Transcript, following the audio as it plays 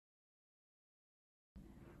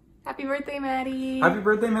Happy birthday, Maddie. Happy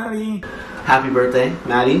birthday, Maddie. Happy birthday,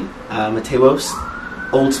 Maddie. Mateos,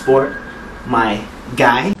 old sport, my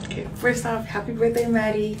guy. Okay, first off, happy birthday,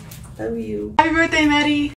 Maddie. Love you. Happy birthday,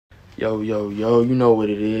 Maddie. Yo, yo, yo, you know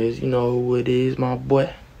what it is. You know who it is, my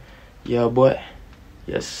boy. Yeah, boy.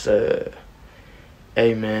 Yes, sir.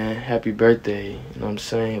 Hey, man, happy birthday. You know what I'm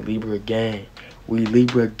saying? Libra gang. We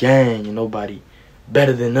Libra gang, and nobody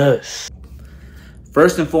better than us.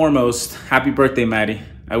 First and foremost, happy birthday, Maddie.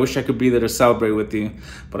 I wish I could be there to celebrate with you,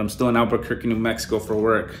 but I'm still in Albuquerque, New Mexico for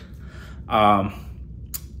work.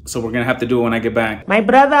 So we're gonna have to do it when I get back. My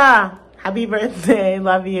brother, happy birthday.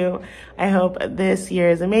 Love you. I hope this year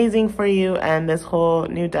is amazing for you and this whole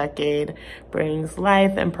new decade brings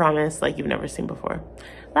life and promise like you've never seen before.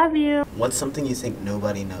 Love you. What's something you think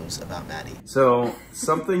nobody knows about Maddie? So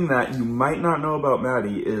something that you might not know about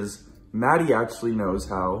Maddie is Maddie actually knows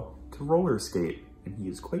how to roller skate, and he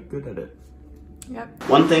is quite good at it. Yep.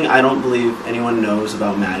 One thing I don't believe anyone knows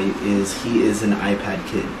about Maddie is he is an iPad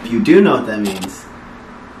kid. If you do know what that means,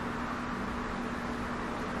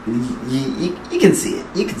 you can see it.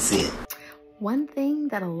 You can see it. One thing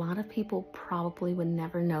that a lot of people probably would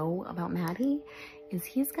never know about Maddie is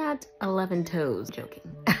he's got 11 toes. Joking.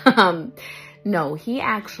 No, he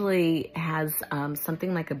actually has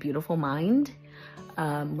something like a beautiful mind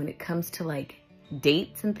when it comes to like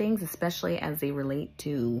dates and things, especially as they relate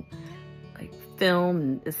to like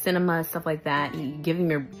film, cinema, stuff like that. You give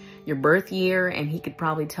him your birth year and he could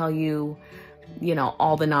probably tell you, you know,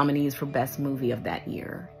 all the nominees for best movie of that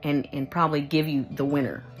year and probably give you the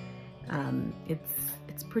winner.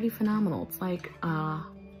 It's pretty phenomenal. It's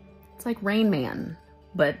like Rain Man,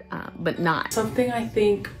 but not. Something I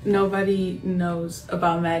think nobody knows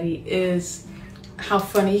about Maddie is how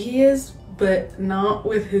funny he is, but not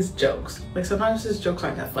with his jokes. Like sometimes his jokes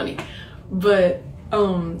aren't that funny, but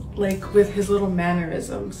like with his little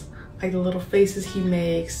mannerisms, like the little faces he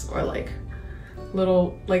makes, or like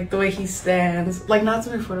little, like the way he stands, like not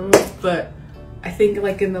to make fun of him, but I think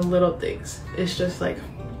like in the little things, it's just like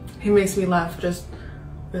he makes me laugh just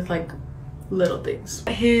with like little things.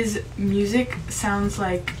 His music sounds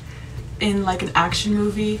like in like an action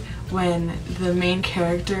movie when the main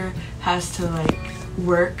character has to like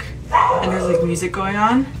work and there's like music going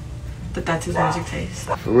on, but that's his music taste.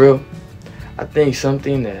 For real, I think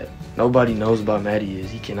something that nobody knows about Maddie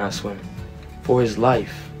is he cannot swim for his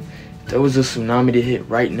life. If there was a tsunami to hit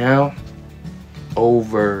right now,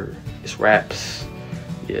 over. It's raps.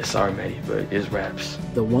 Yeah, sorry, Maddie, but it's raps.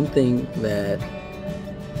 The one thing that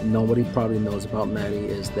nobody probably knows about Maddie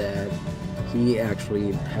is that he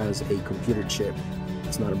actually has a computer chip.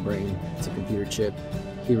 It's not a brain, it's a computer chip.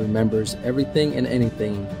 He remembers everything and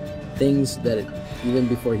anything, things that even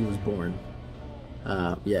before he was born.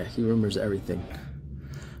 Yeah, he remembers everything.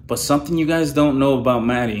 But something you guys don't know about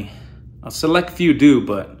Maddie, a select few do,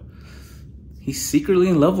 but he's secretly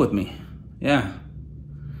in love with me. Yeah.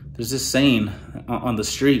 There's this saying on the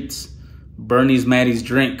streets, Bernie's Maddie's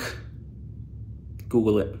drink.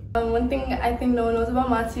 Google it. One thing I think no one knows about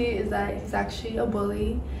Mati is that he's actually a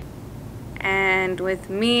bully. And with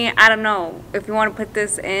me, I don't know if you want to put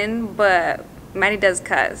this in, but Maddie does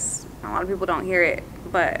cuss. A lot of people don't hear it,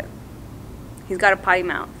 but he's got a potty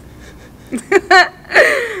mouth.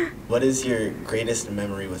 What is your greatest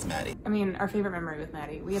memory with Maddie? I mean, our favorite memory with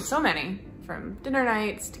Maddie. We had so many, from dinner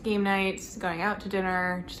nights to game nights, going out to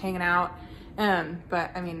dinner, just hanging out.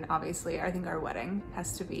 But I mean, obviously, I think our wedding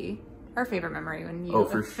has to be our favorite memory when you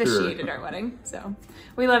officiated our wedding. So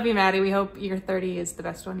we love you, Maddie. We hope your 30 is the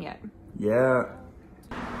best one yet. Yeah.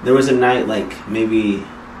 There was a night like maybe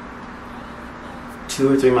 2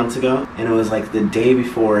 or 3 months ago, and it was like the day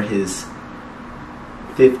before his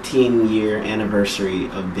 15-year anniversary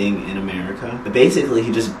of being in America. But basically,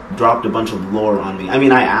 he just dropped a bunch of lore on me. I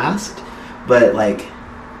mean, I asked, but like,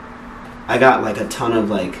 I got like a ton of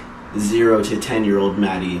like 0 to 10-year-old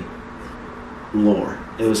Maddie lore.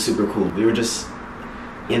 It was super cool. We were just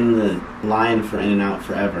in the line for In-N-Out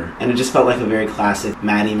forever, and it just felt like a very classic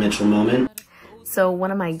Maddie Mitchell moment. So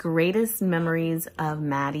one of my greatest memories of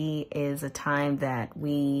Maddie is a time that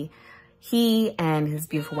he and his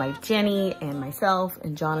beautiful wife Jenny and myself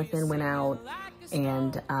and Jonathan went out,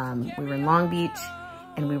 and we were in Long Beach,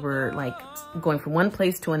 and we were like going from one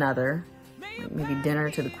place to another, like maybe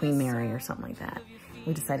dinner to the Queen Mary or something like that.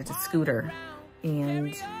 We decided to scooter,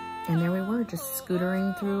 and there we were, just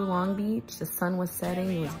scootering through Long Beach. The sun was setting,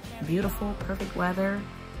 it was beautiful, perfect weather,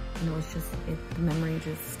 and it was just, the memory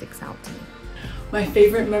just sticks out to me. My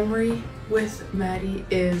favorite memory with Maddie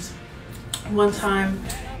is one time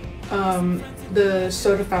the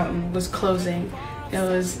soda fountain was closing, It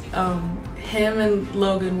was him and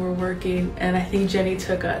Logan were working, and I think Jenny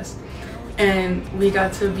took us, and we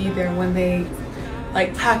got to be there when they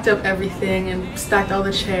like packed up everything and stacked all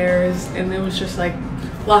the chairs, and it was just like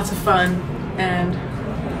lots of fun. And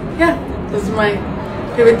yeah, those are my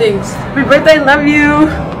favorite things. Happy birthday, love you.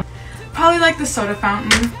 Probably like the soda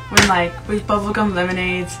fountain with bubblegum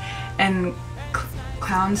lemonades and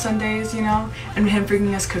clown sundaes, you know, and him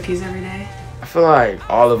bringing us cookies every day. I feel like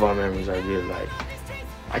all of our memories are good. Like,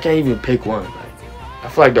 I can't even pick one. Like, I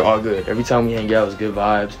feel like they're all good. Every time we hang out, it's good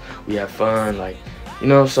vibes. We have fun, like, you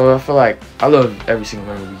know. So I feel like I love every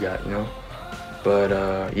single memory we got, you know.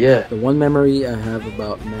 But yeah. The one memory I have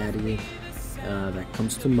about Maddie that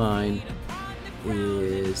comes to mind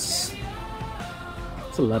is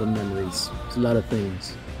it's a lot of memories. It's a lot of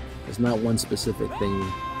things. It's not one specific thing.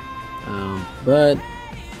 But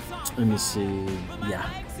let me see. Yeah,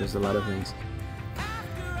 there's a lot of things.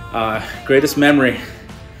 Greatest memory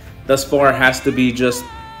thus far has to be just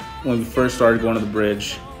when we first started going to the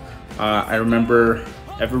bridge. I remember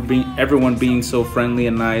everyone being so friendly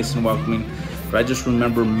and nice and welcoming, but I just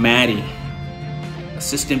remember Maddie,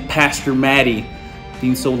 Assistant Pastor Maddie,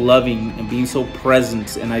 being so loving and being so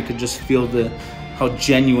present, and I could just feel how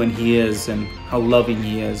genuine he is and how loving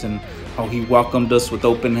he is and how he welcomed us with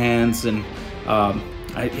open hands. And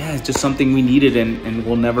yeah, it's just something we needed and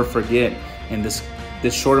we'll never forget. And this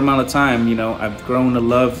short amount of time, you know, I've grown to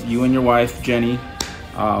love you and your wife, Jenny,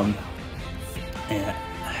 and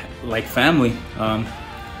like family.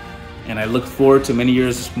 And I look forward to many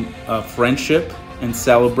years of friendship and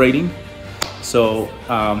celebrating. So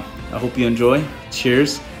I hope you enjoy.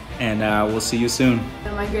 Cheers, and we'll see you soon.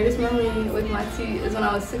 And my greatest memory with Mati is when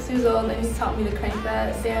I was 6 years old and he taught me to crank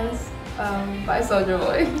that dance by Soulja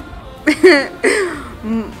Boy.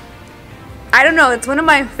 I don't know, it's one of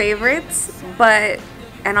my favorites,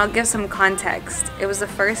 and I'll give some context. It was the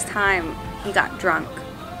first time he got drunk.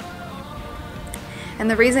 And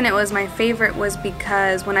the reason it was my favorite was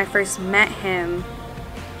because when I first met him,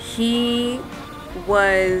 he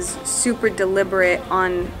was super deliberate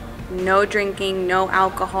on no drinking, no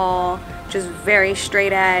alcohol, just very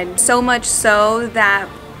straight edge. So much so that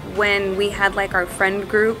when we had like our friend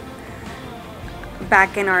group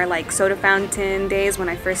back in our like soda fountain days when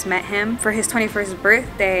I first met him, for his 21st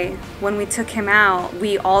birthday, when we took him out,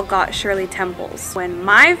 we all got Shirley Temples. When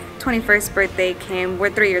my 21st birthday came, we're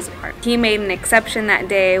 3 years apart. He made an exception that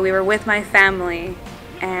day. We were with my family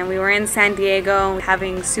and we were in San Diego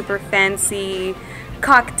having super fancy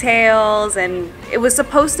cocktails, and it was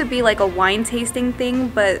supposed to be like a wine tasting thing,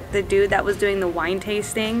 but the dude that was doing the wine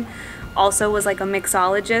tasting also was like a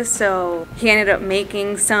mixologist, so he ended up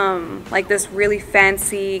making this really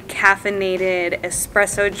fancy caffeinated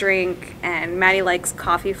espresso drink, and Maddie likes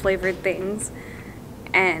coffee flavored things,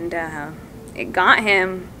 and it got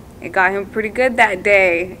him pretty good that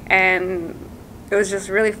day, and it was just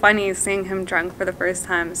really funny seeing him drunk for the first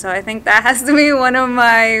time. So I think that has to be one of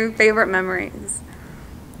my favorite memories.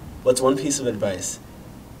 What's one piece of advice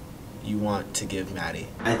you want to give Maddie?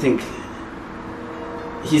 I think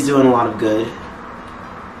he's doing a lot of good,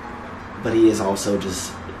 but he is also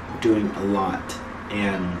just doing a lot.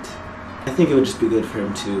 And I think it would just be good for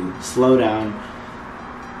him to slow down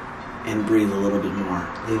and breathe a little bit more.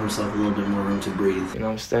 Leave himself a little bit more room to breathe. You know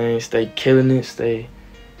what I'm saying? Stay killing it. Stay,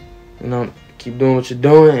 you know, keep doing what you're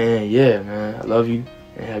doing. And yeah, man, I love you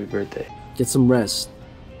and happy birthday. Get some rest,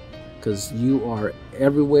 because you are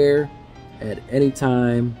everywhere at any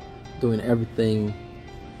time doing everything.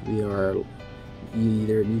 You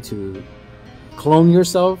either need to clone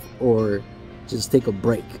yourself or just take a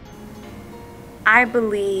break. I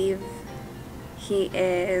believe he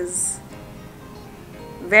is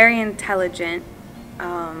very intelligent,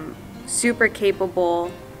 super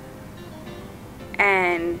capable,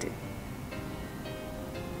 and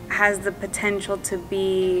has the potential to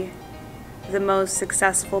be the most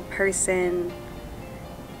successful person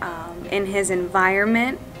in his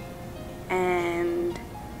environment, and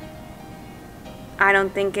I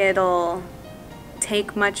don't think it'll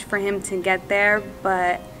take much for him to get there,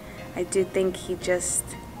 but I do think he just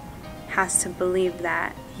has to believe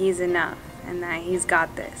that he's enough and that he's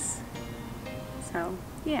got this. So,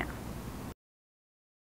 yeah.